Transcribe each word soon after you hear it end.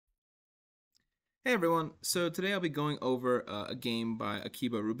Hey everyone, so today I'll be going over a game by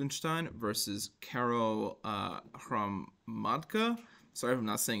Akiba Rubinstein versus Karel Hromadka. Sorry if I'm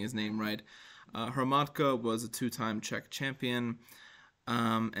not saying his name right. Hromadka was a two-time Czech champion,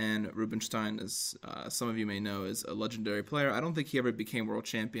 and Rubinstein, as some of you may know, is a legendary player. I don't think he ever became world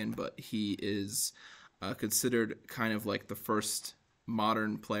champion, but he is considered kind of like the first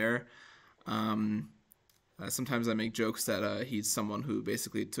modern player. Sometimes I make jokes that he's someone who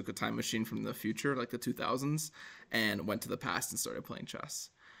basically took a time machine from the future, like the 2000s, and went to the past and started playing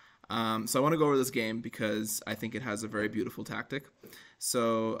chess. So I want to go over this game because I think it has a very beautiful tactic.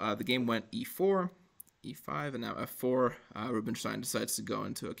 So the game went e4, e5, and now f4. Rubinstein decides to go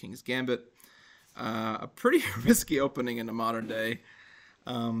into a king's gambit. A pretty risky opening in the modern day.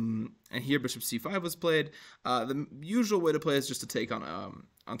 And here bishop c5 was played. The usual way to play is just to take on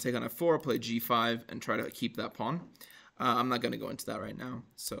f4, play g5, and try to keep that pawn. I'm not going to go into that right now.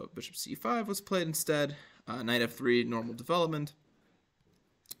 So bishop c5 was played instead. Knight f3, normal development.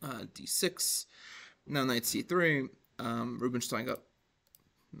 d6. Now knight c3. Rubinstein got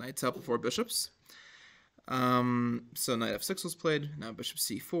knights out before bishops. So knight f6 was played. Now bishop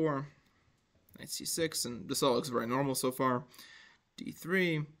c4. Knight c6. And this all looks very normal so far.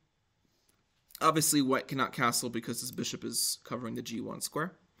 d3. Obviously, white cannot castle because his bishop is covering the g1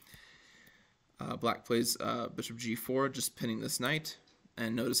 square. Black plays bishop g4, just pinning this knight.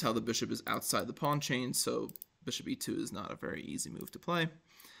 And notice how the bishop is outside the pawn chain, so bishop e2 is not a very easy move to play.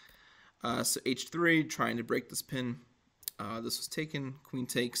 So h3, trying to break this pin. This was taken, queen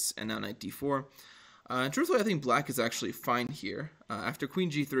takes, and now knight d4. And truthfully, I think black is actually fine here. After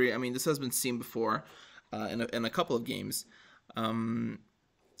queen g3, I mean, this has been seen before in a couple of games. And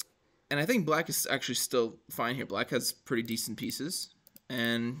I think black is actually still fine here. Black has pretty decent pieces.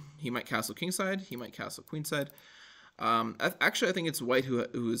 And he might castle kingside. He might castle queenside. Actually, I think it's white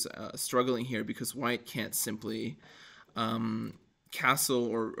who is struggling here because white can't simply castle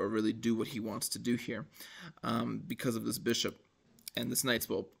or really do what he wants to do here because of this bishop. And this knight's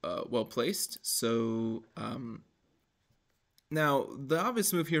well placed. So now the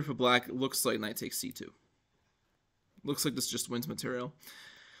obvious move here for black looks like knight takes c2. Looks like this just wins material.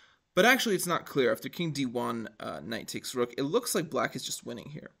 But actually, it's not clear. After king d1, knight takes rook, it looks like black is just winning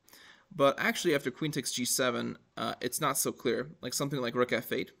here. But actually, after queen takes g7, it's not so clear. Like something like rook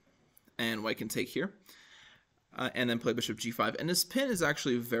f8, and white can take here, and then play bishop g5. And this pin is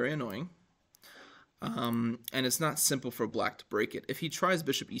actually very annoying, and it's not simple for black to break it. If he tries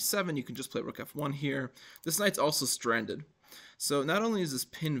bishop e7, you can just play rook f1 here. This knight's also stranded. So not only is this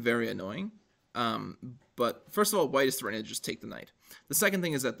pin very annoying, but first of all, white is threatening to just take the knight. The second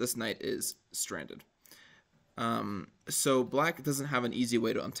thing is that this knight is stranded. So black doesn't have an easy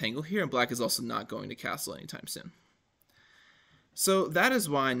way to untangle here, and black is also not going to castle anytime soon. So that is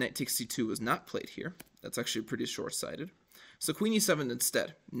why knight takes c2 was not played here. That's actually pretty short-sighted. So queen e7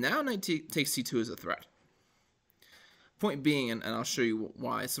 instead. Now knight takes c2 is a threat. Point being, and I'll show you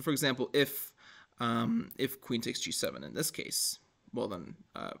why. So for example, if queen takes g7 in this case, well then,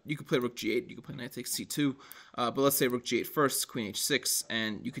 you could play rook g8, you could play knight takes c2, but let's say rook g8 first, queen h6,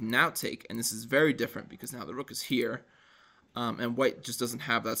 and you can now take, and this is very different because now the rook is here, and white just doesn't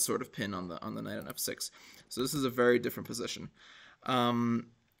have that sort of pin on the knight on f6. So this is a very different position. So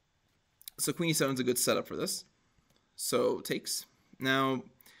queen e7 is a good setup for this. So takes. Now,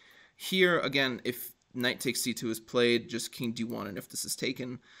 here, again, if knight takes c2 is played, just king d1, and if this is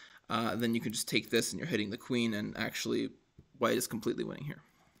taken, then you can just take this and you're hitting the queen, and actually white is completely winning here.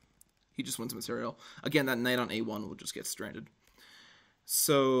 He just wins material. Again, that knight on a1 will just get stranded.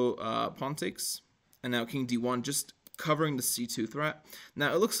 So pawn takes, and now king d1 just covering the c2 threat.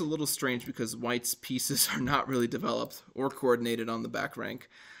 Now it looks a little strange because white's pieces are not really developed or coordinated on the back rank.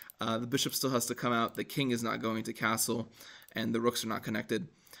 The bishop still has to come out, the king is not going to castle, and the rooks are not connected.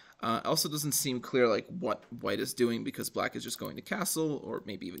 Also doesn't seem clear like what white is doing because black is just going to castle or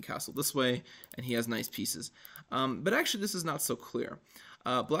maybe even castle this way, and he has nice pieces. But actually this is not so clear.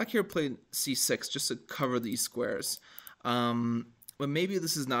 Black here played c6 just to cover these squares. But maybe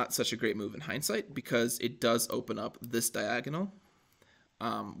this is not such a great move in hindsight because it does open up this diagonal,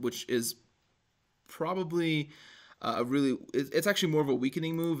 which is probably it's actually more of a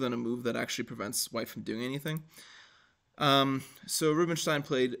weakening move than a move that actually prevents white from doing anything. So Rubinstein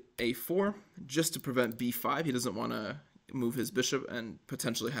played a4 just to prevent b5. He doesn't want to move his bishop and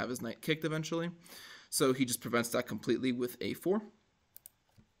potentially have his knight kicked eventually. So he just prevents that completely with a4.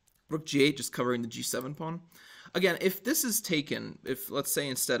 Rook g8 just covering the g7 pawn. Again, if this is taken, if let's say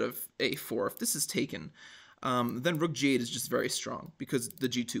instead of a4, if this is taken, then rook g8 is just very strong because the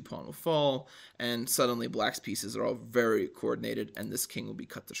g2 pawn will fall and suddenly black's pieces are all very coordinated and this king will be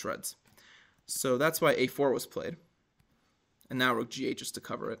cut to shreds. So that's why a4 was played. And now rook g8 just to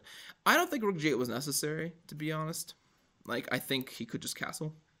cover it. I don't think rook g8 was necessary, to be honest. Like, I think he could just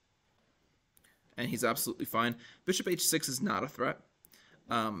castle. And he's absolutely fine. Bishop h6 is not a threat.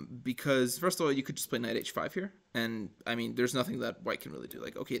 Because, first of all, you could just play knight h5 here. And, I mean, there's nothing that white can really do.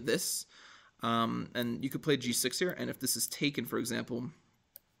 Like, okay, this. And you could play g6 here. And if this is taken, for example,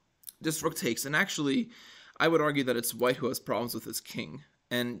 this rook takes. And actually, I would argue that it's white who has problems with his king.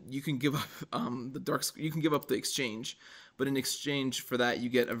 And you can give up you can give up the exchange, but in exchange for that you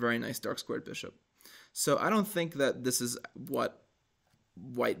get a very nice dark squared bishop. So I don't think that this is what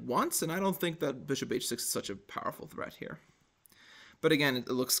white wants, and I don't think that bishop h6 is such a powerful threat here. But again, it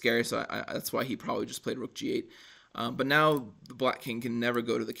looks scary, so that's why he probably just played rook g8. But now the black king can never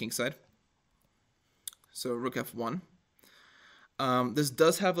go to the king side. So rook f1. This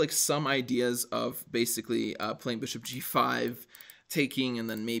does have like some ideas of basically playing bishop g5, taking, and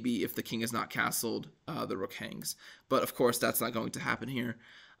then maybe if the king is not castled, the rook hangs. But of course, that's not going to happen here.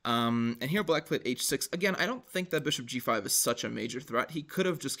 And here black played h6. Again, I don't think that bishop g5 is such a major threat. He could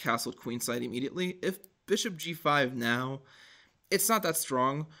have just castled queenside immediately. If bishop g5 now, it's not that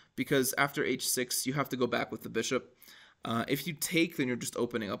strong, because after h6, you have to go back with the bishop. If you take, then you're just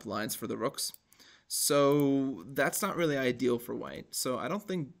opening up lines for the rooks. So that's not really ideal for white. So I don't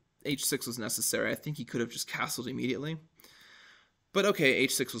think h6 was necessary. I think he could have just castled immediately. But okay,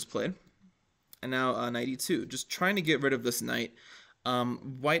 h6 was played. And now knight e2. Just trying to get rid of this knight.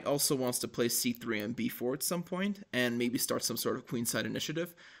 White also wants to play c3 and b4 at some point, and maybe start some sort of queenside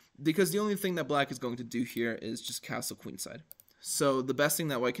initiative, because the only thing that black is going to do here is just castle queenside. So the best thing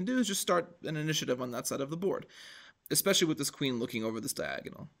that white can do is just start an initiative on that side of the board, especially with this queen looking over this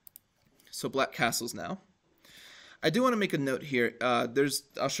diagonal. So black castles now. I do want to make a note here.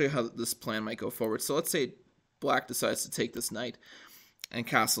 I'll show you how this plan might go forward. So let's say black decides to take this knight and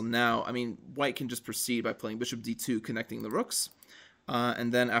castle now. I mean, white can just proceed by playing bishop d2, connecting the rooks.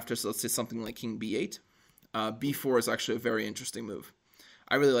 And then after, so let's say something like king b8. b4 is actually a very interesting move.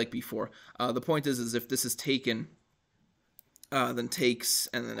 I really like b4. The point is if this is taken, then takes,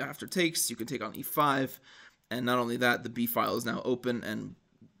 and then after takes, you can take on e5. And not only that, the b file is now open, and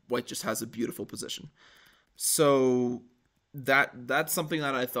white just has a beautiful position. So that's something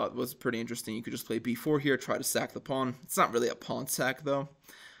that I thought was pretty interesting. You could just play b4 here, try to sack the pawn. It's not really a pawn sack, though.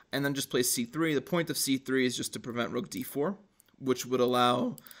 And then just play c3. The point of c3 is just to prevent rook d4, which would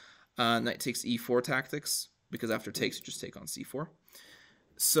allow knight takes e4 tactics, because after takes, you just take on c4.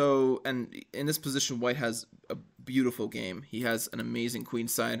 So, and in this position, white has a beautiful game. He has an amazing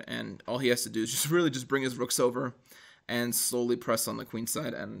queenside, and all he has to do is just bring his rooks over and slowly press on the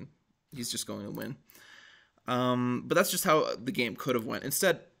queenside, and he's just going to win. But that's just how the game could have went.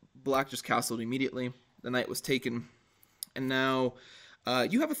 Instead, black just castled immediately. The knight was taken, and now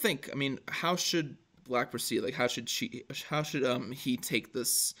you have a think. I mean, how should black proceed? Like, how should he take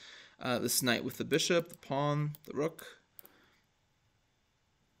this this knight with the bishop, the pawn, the rook?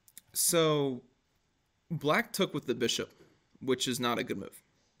 So black took with the bishop, which is not a good move,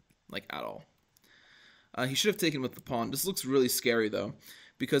 like at all. He should have taken with the pawn. This looks really scary though,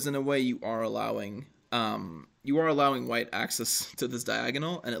 because in a way you are allowing white access to this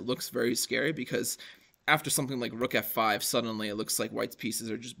diagonal, and it looks very scary because after something like rook f5, suddenly it looks like white's pieces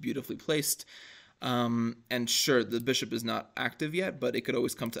are just beautifully placed. And sure, the bishop is not active yet, but it could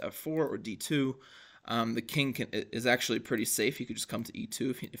always come to f4 or d2. The king is actually pretty safe. He could just come to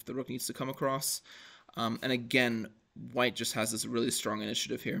e2 if the rook needs to come across. And again, white just has this really strong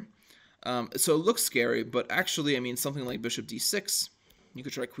initiative here. So it looks scary, but actually, I mean, something like bishop d6, you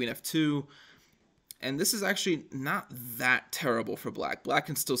could try queen f2, and this is actually not that terrible for black. Black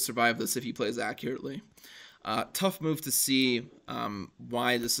can still survive this if he plays accurately. Tough move to see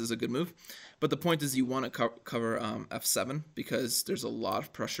why this is a good move, but the point is you want to cover f7 because there's a lot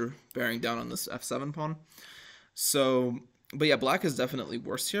of pressure bearing down on this f7 pawn. So, but yeah, black is definitely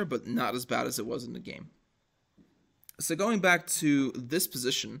worse here, but not as bad as it was in the game. So going back to this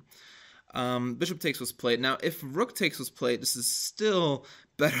position, bishop takes was played. Now, if rook takes was played, this is still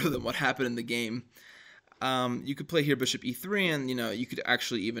better than what happened in the game. You could play here bishop e3, and you could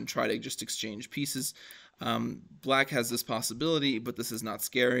actually even try to just exchange pieces. Black has this possibility, but this is not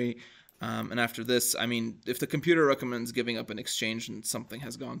scary. And after this, I mean, if the computer recommends giving up an exchange, then something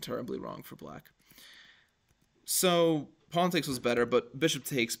has gone terribly wrong for black. So pawn takes was better, but bishop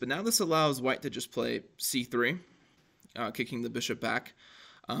takes. But now this allows white to just play c3, kicking the bishop back,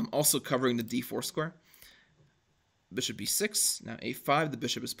 also covering the d4 square. Bishop b6, now a5, the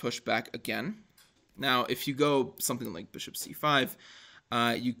bishop is pushed back again. Now, if you go something like bishop c5,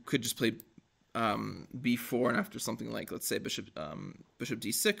 you could just play b4, and after something like, let's say, bishop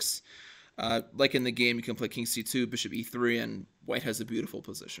d6, Like in the game, you can play king c2, bishop e3, and white has a beautiful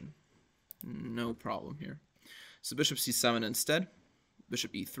position. No problem here. So bishop c7 instead,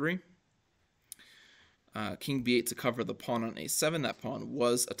 bishop e3. King b8 to cover the pawn on a7. That pawn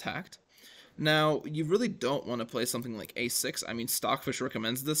was attacked. Now, you really don't want to play something like a6. I mean, Stockfish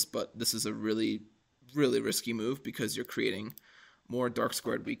recommends this, but this is a really, really risky move because you're creating more dark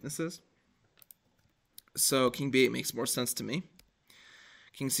squared weaknesses. So king b8 makes more sense to me.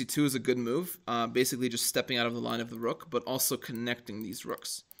 King c2 is a good move, basically just stepping out of the line of the rook, but also connecting these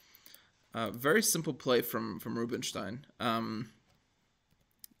rooks. Very simple play from Rubinstein.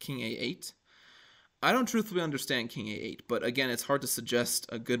 King a8. I don't truthfully understand king a8, but again, it's hard to suggest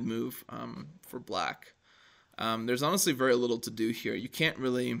a good move for black. There's honestly very little to do here. You can't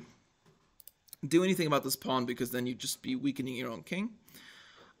really do anything about this pawn because then you'd just be weakening your own king.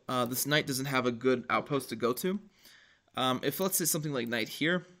 This knight doesn't have a good outpost to go to. If let's say something like knight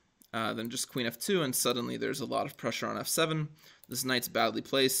here, then just queen f2, and suddenly there's a lot of pressure on f7. This knight's badly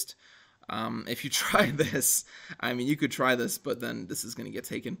placed. If you try this, I mean, you could try this, but then this is going to get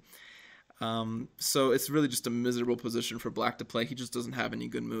taken. So it's really just a miserable position for black to play. He just doesn't have any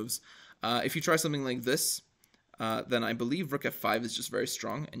good moves. If you try something like this, then I believe rook f5 is just very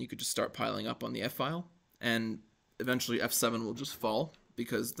strong, and you could just start piling up on the f-file, and eventually f7 will just fall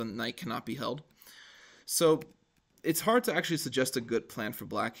because the knight cannot be held. So it's hard to actually suggest a good plan for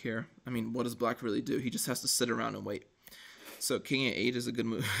black here. I mean, what does black really do? He just has to sit around and wait. So king a8 is a good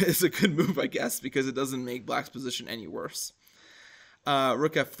move. It's a good move, I guess, because it doesn't make black's position any worse.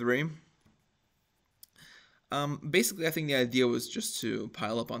 Rook f3. Basically, I think the idea was just to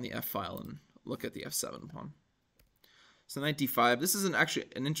pile up on the f-file and look at the f7 pawn. So knight d5. This is actually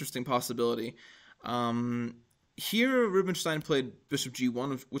an interesting possibility. Here, Rubinstein played bishop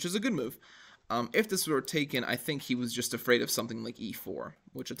g1, which is a good move. If this were taken, I think he was just afraid of something like e4,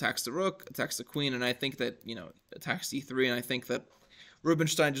 which attacks the rook, attacks the queen, and I think that, attacks e3, and I think that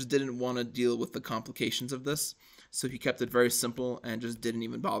Rubinstein just didn't want to deal with the complications of this, so he kept it very simple and just didn't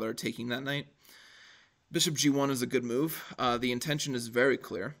even bother taking that knight. Bishop g1 is a good move. The intention is very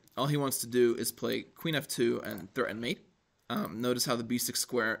clear. All he wants to do is play queen f2 and threaten mate. Notice how the b6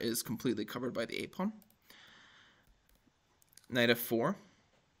 square is completely covered by the a-pawn. Knight f4.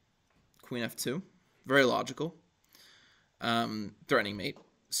 Queen f2. Very logical. Threatening mate.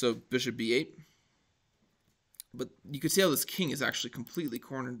 So bishop b8. But you can see how this king is actually completely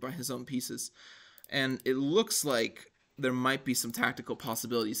cornered by his own pieces. And it looks like there might be some tactical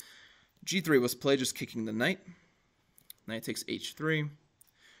possibilities. g3 was played, just kicking the knight. Knight takes h3.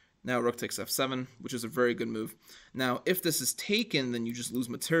 Now rook takes f7, which is a very good move. Now, if this is taken, then you just lose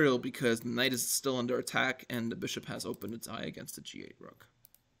material because the knight is still under attack and the bishop has opened its eye against the g8 rook.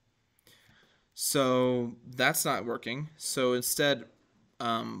 So that's not working. So instead,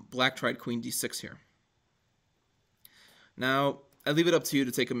 black tried queen d6 here. Now, I leave it up to you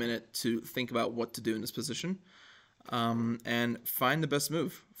to take a minute to think about what to do in this position and find the best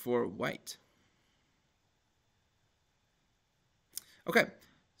move for white. Okay,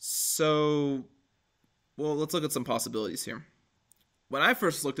 so, well, let's look at some possibilities here. When I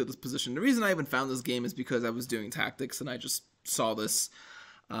first looked at this position, the reason I even found this game is because I was doing tactics and I just saw this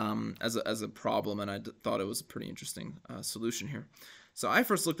as a problem, and I thought it was a pretty interesting solution here. So I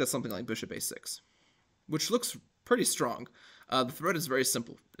first looked at something like bishop a6, which looks pretty strong. The threat is very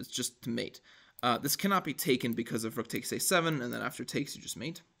simple. It's just to mate. This cannot be taken because of rook takes a7, and then after takes, you just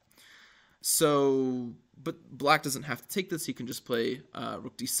mate. So, but black doesn't have to take this. He can just play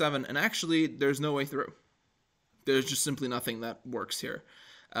rook d7, and actually, there's no way through. There's just simply nothing that works here.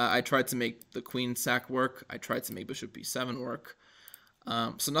 I tried to make the queen sack work. I tried to make bishop b7 work.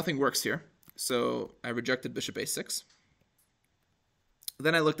 So nothing works here. So I rejected bishop a6.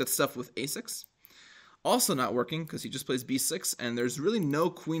 Then I looked at stuff with a6. Also not working because he just plays b6, and there's really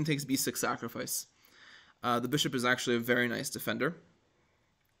no queen takes b6 sacrifice. The bishop is actually a very nice defender.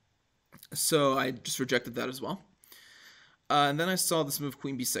 So I just rejected that as well. And then I saw this move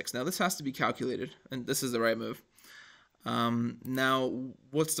queen b6. Now this has to be calculated, and this is the right move. Now,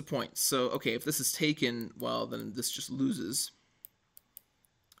 what's the point? So, okay, if this is taken, well, then this just loses.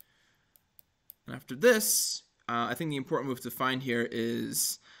 And after this, I think the important move to find here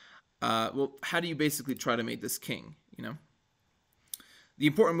is, well, how do you basically try to mate this king, The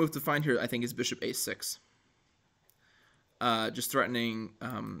important move to find here, I think, is bishop a6. Just threatening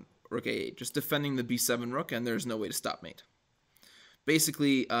rook a8, just defending the b7 rook, and there's no way to stop mate.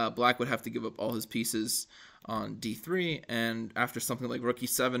 Basically, black would have to give up all his pieces on d3, and after something like rook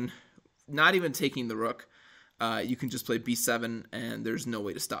e7, not even taking the rook, you can just play b7, and there's no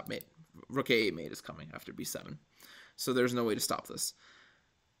way to stop mate. Rook a8 mate is coming after b7, so there's no way to stop this.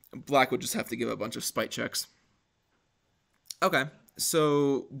 Black would just have to give a bunch of spite checks. Okay,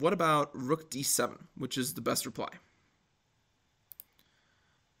 so what about rook d7, which is the best reply?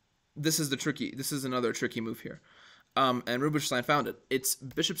 This is another tricky move here. And Rubinstein found it. It's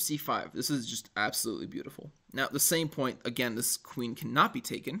bishop c5. This is just absolutely beautiful. Now, at the same point, again, this queen cannot be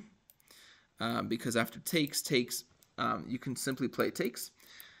taken because after takes, you can simply play takes.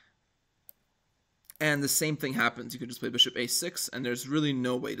 And the same thing happens. You can just play bishop a6, and there's really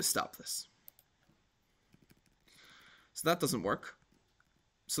no way to stop this. So that doesn't work.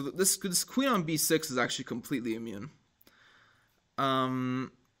 So this queen on b6 is actually completely immune.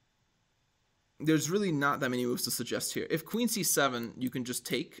 There's really not that many moves to suggest here. If queen c7, you can just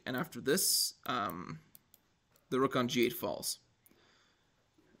take, and after this, the rook on g8 falls.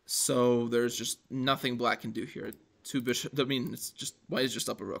 So there's just nothing black can do here. Two bishop. I mean, it's just white is just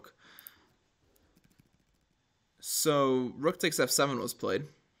up a rook. So rook takes f7 was played.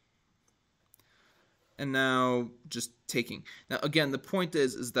 And now just taking. Now again, the point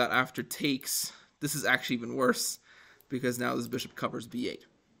is that after takes, this is actually even worse because now this bishop covers b8.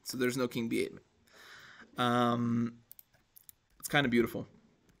 So there's no king b8. It's kind of beautiful.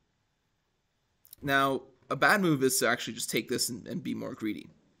 Now, a bad move is to actually just take this and be more greedy.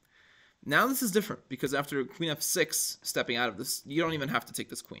 Now this is different because after queen f6, stepping out of this, you don't even have to take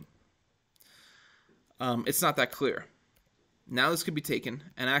this queen. It's not that clear. Now this could be taken,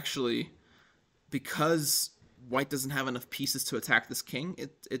 and actually, because white doesn't have enough pieces to attack this king,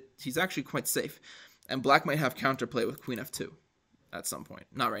 he's actually quite safe. And black might have counterplay with queen f2 at some point.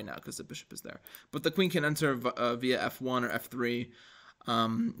 Not right now because the bishop is there. But the queen can enter via f1 or f3.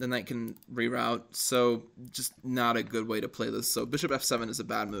 The knight can reroute. So just not a good way to play this. So bishop f7 is a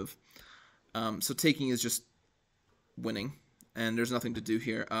bad move. So taking is just winning. And there's nothing to do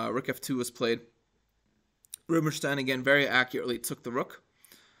here. Rook f2 was played. Rubinstein, again, very accurately took the rook,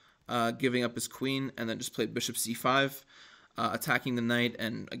 giving up his queen, and then just played bishop c5, attacking the knight,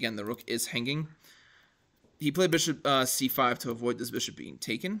 and again, the rook is hanging. He played bishop c5 to avoid this bishop being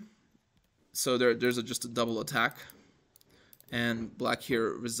taken, so there's just a double attack, and black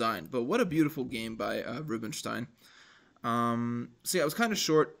here resigned. But what a beautiful game by Rubinstein. So yeah, it was kind of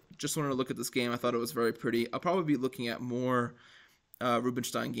short. Just wanted to look at this game. I thought it was very pretty. I'll probably be looking at more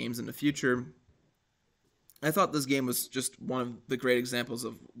Rubinstein games in the future. I thought this game was just one of the great examples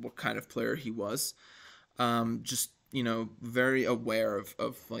of what kind of player he was. Just, you know, very aware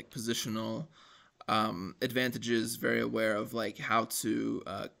of like positional advantages, very aware of like how to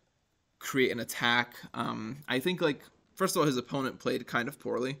create an attack. I think like, first of all, his opponent played kind of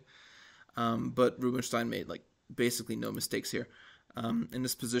poorly, but Rubinstein made like basically no mistakes here. In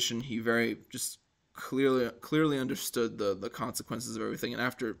this position, he very just clearly understood the consequences of everything, and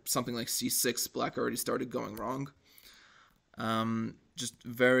after something like c6, black already started going wrong. Just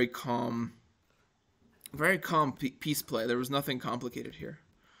very calm piece play. There was nothing complicated here.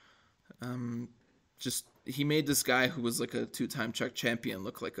 Just he made this guy who was like a two-time Czech champion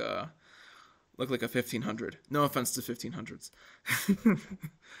look like a 1500. No offense to 1500s.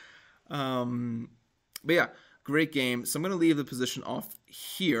 But yeah, great game. So I'm going to leave the position off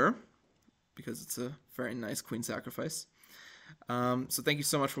here because it's a very nice queen sacrifice. So thank you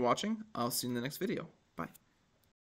so much for watching. I'll see you in the next video.